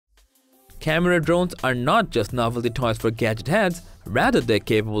Camera drones are not just novelty toys for gadget heads, rather they're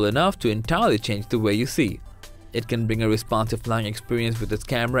capable enough to entirely change the way you see. It can bring a responsive flying experience with its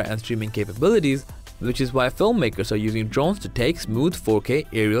camera and streaming capabilities, which is why filmmakers are using drones to take smooth 4K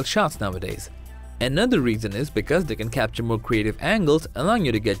aerial shots nowadays. Another reason is because they can capture more creative angles, allowing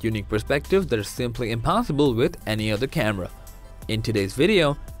you to get unique perspectives that are simply impossible with any other camera. In today's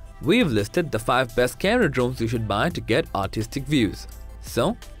video, we've listed the 5 best camera drones you should buy to get artistic views.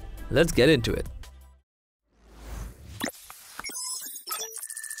 So, let's get into it.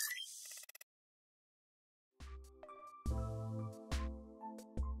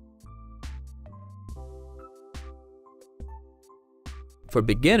 For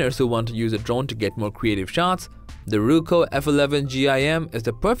beginners who want to use a drone to get more creative shots, the Ruko F11Gim is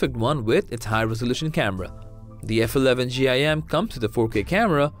the perfect one with its high-resolution camera. The F11Gim comes with a 4K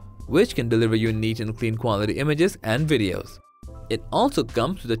camera, which can deliver you neat and clean quality images and videos. It also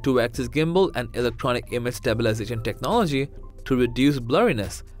comes with a 2-axis gimbal and electronic image stabilization technology to reduce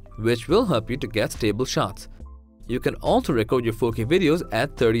blurriness, which will help you to get stable shots. You can also record your 4K videos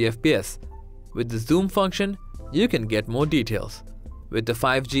at 30 FPS. With the zoom function, you can get more details. With the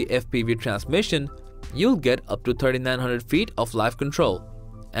 5G FPV transmission, you'll get up to 3,900 feet of live control.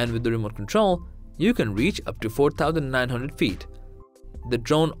 And with the remote control, you can reach up to 4,900 feet. The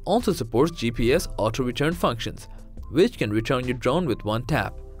drone also supports GPS auto-return functions, which can return your drone with one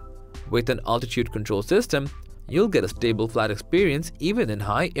tap. With an altitude control system, you'll get a stable flight experience even in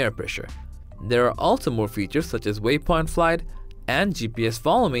high air pressure. There are also more features such as waypoint flight and GPS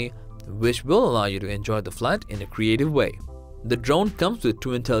Follow Me, which will allow you to enjoy the flight in a creative way. The drone comes with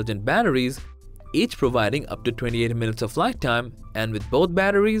 2 intelligent batteries, each providing up to 28 minutes of flight time, and with both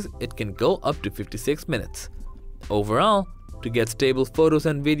batteries, it can go up to 56 minutes. Overall, to get stable photos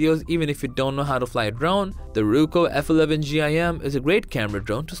and videos even if you don't know how to fly a drone, the Ruko F11Gim is a great camera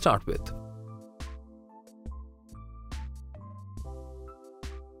drone to start with.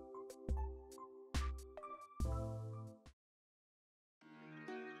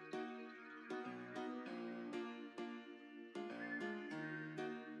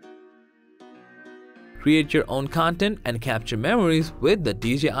 Create your own content and capture memories with the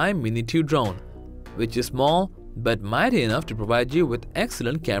DJI Mini 2 drone, which is small but mighty enough to provide you with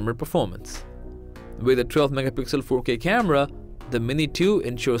excellent camera performance. With a 12-megapixel 4K camera, the Mini 2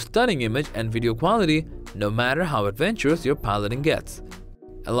 ensures stunning image and video quality no matter how adventurous your piloting gets.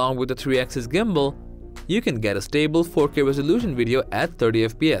 Along with the 3-axis gimbal, you can get a stable 4K resolution video at 30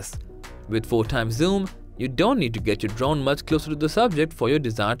 FPS. With 4x zoom, you don't need to get your drone much closer to the subject for your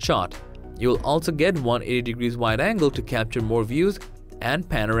desired shot. You'll also get 180 degrees wide angle to capture more views and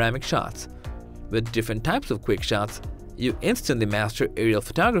panoramic shots. With different types of quick shots, you instantly master aerial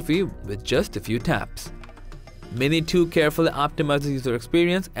photography with just a few taps. Mini 2 carefully optimizes user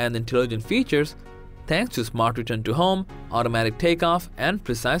experience and intelligent features thanks to smart return to home, automatic takeoff, and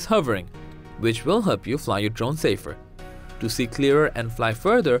precise hovering, which will help you fly your drone safer. To see clearer and fly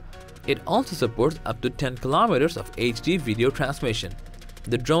further, it also supports up to 10 kilometers of HD video transmission.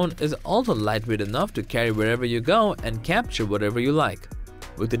 The drone is also lightweight enough to carry wherever you go and capture whatever you like.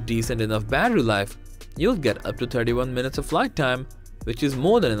 With a decent enough battery life, you'll get up to 31 minutes of flight time, which is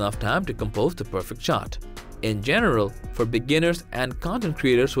more than enough time to compose the perfect shot. In general, for beginners and content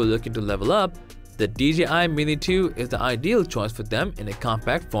creators who are looking to level up, the DJI Mini 2 is the ideal choice for them in a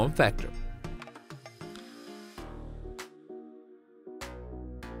compact form factor.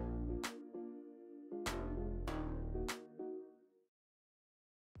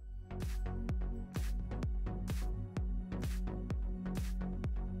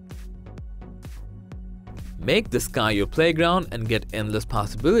 Make the sky your playground and get endless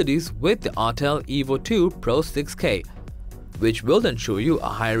possibilities with the Autel EVO II Pro 6K, which will then show you a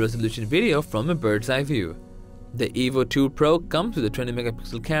high-resolution video from a bird's eye view. The EVO II Pro comes with a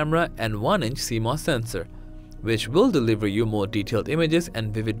 20-megapixel camera and 1-inch CMOS sensor, which will deliver you more detailed images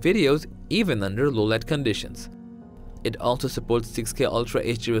and vivid videos even under low-light conditions. It also supports 6K Ultra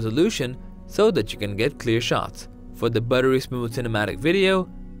HD resolution so that you can get clear shots. For the buttery smooth cinematic video,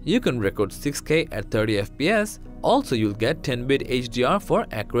 you can record 6K at 30 FPS, also you'll get 10-bit HDR for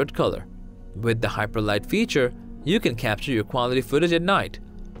accurate color. With the Hyperlight feature, you can capture your quality footage at night.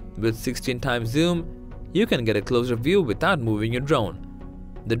 With 16x zoom, you can get a closer view without moving your drone.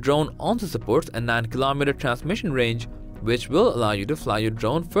 The drone also supports a 9-kilometer transmission range, which will allow you to fly your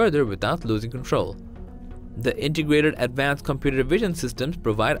drone further without losing control. The integrated advanced computer vision systems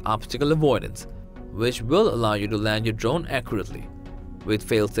provide obstacle avoidance, which will allow you to land your drone accurately. With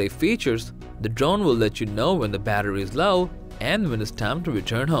fail-safe features, the drone will let you know when the battery is low and when it's time to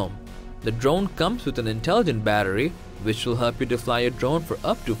return home. The drone comes with an intelligent battery which will help you to fly your drone for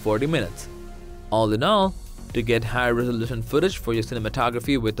up to 40 minutes. All in all, to get high resolution footage for your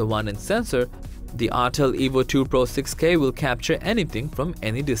cinematography with the 1-inch sensor, the Autel EVO II Pro 6K will capture anything from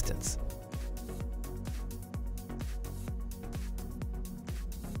any distance.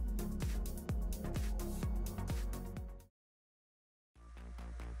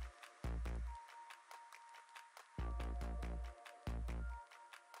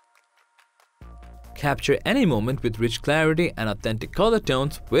 Capture any moment with rich clarity and authentic color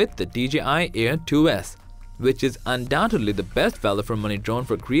tones with the DJI Air 2S, which is undoubtedly the best value for money drone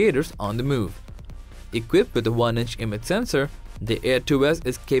for creators on the move. Equipped with a 1-inch image sensor, the Air 2S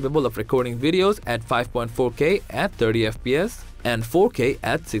is capable of recording videos at 5.4K at 30 fps and 4K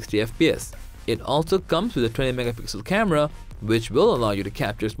at 60 fps. It also comes with a 20-megapixel camera, which will allow you to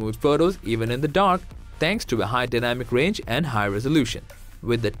capture smooth photos even in the dark thanks to a high dynamic range and high resolution.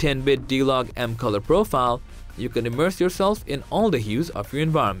 With the 10-bit D-Log M color profile, you can immerse yourself in all the hues of your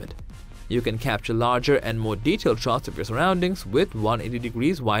environment. You can capture larger and more detailed shots of your surroundings with 180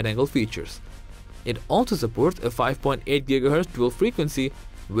 degrees wide-angle features. It also supports a 5.8 GHz dual frequency,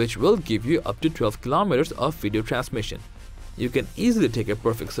 which will give you up to 12 kilometers of video transmission. You can easily take a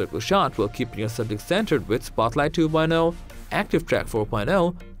perfect circle shot while keeping your subject centered with Spotlight 2.0, Active Track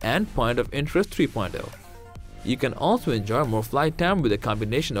 4.0, and Point of Interest 3.0. You can also enjoy more flight time with a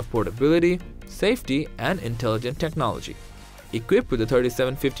combination of portability, safety, and intelligent technology. Equipped with a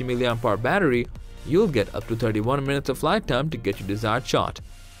 3750 mAh battery, you'll get up to 31 minutes of flight time to get your desired shot.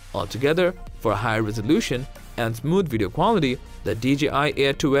 Altogether, for high resolution and smooth video quality, the DJI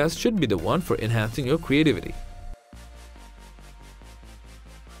Air 2S should be the one for enhancing your creativity.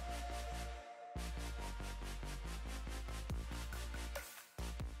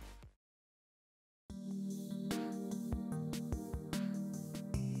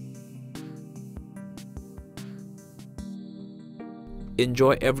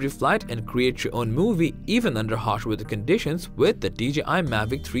 Enjoy every flight and create your own movie even under harsh weather conditions with the DJI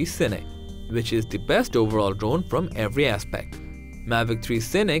Mavic 3 Cine, which is the best overall drone from every aspect. Mavic 3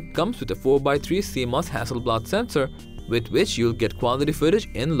 Cine comes with a 4x3 CMOS Hasselblad sensor with which you'll get quality footage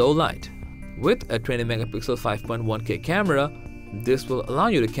in low light. With a 20-megapixel 5.1K camera, this will allow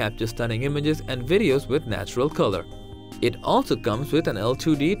you to capture stunning images and videos with natural color. It also comes with an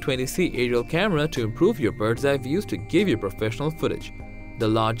L2D 20C aerial camera to improve your bird's eye views to give you professional footage. The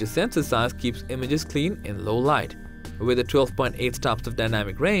largest sensor size keeps images clean in low light. With a 12.8 stops of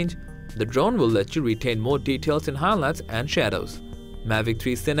dynamic range, the drone will let you retain more details in highlights and shadows. Mavic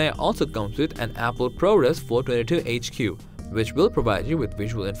 3 Cine also comes with an Apple ProRes 422 HQ, which will provide you with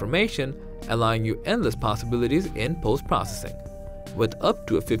visual information, allowing you endless possibilities in post-processing. With up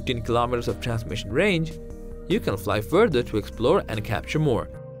to 15 kilometers of transmission range, you can fly further to explore and capture more.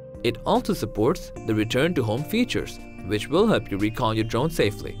 It also supports the return to home features, which will help you recall your drone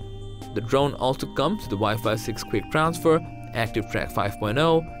safely. The drone also comes with the Wi-Fi 6 quick transfer, Active Track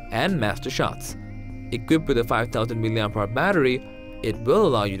 5.0, and Master Shots. Equipped with a 5000 mAh battery, it will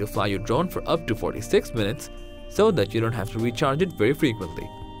allow you to fly your drone for up to 46 minutes so that you don't have to recharge it very frequently.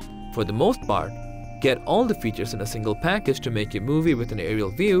 For the most part, get all the features in a single package to make your movie with an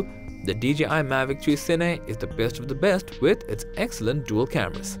aerial view. The DJI Mavic 3 Cine is the best of the best with its excellent dual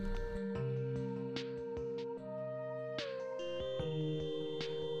cameras.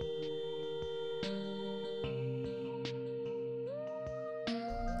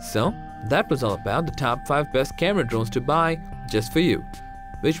 So, that was all about the top 5 best camera drones to buy just for you.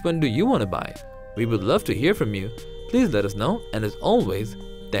 Which one do you want to buy? We would love to hear from you. Please let us know, and as always,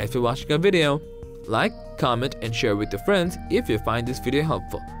 thanks for watching our video. Like, comment, and share with your friends if you find this video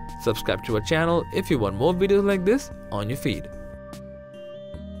helpful. Subscribe to our channel if you want more videos like this on your feed.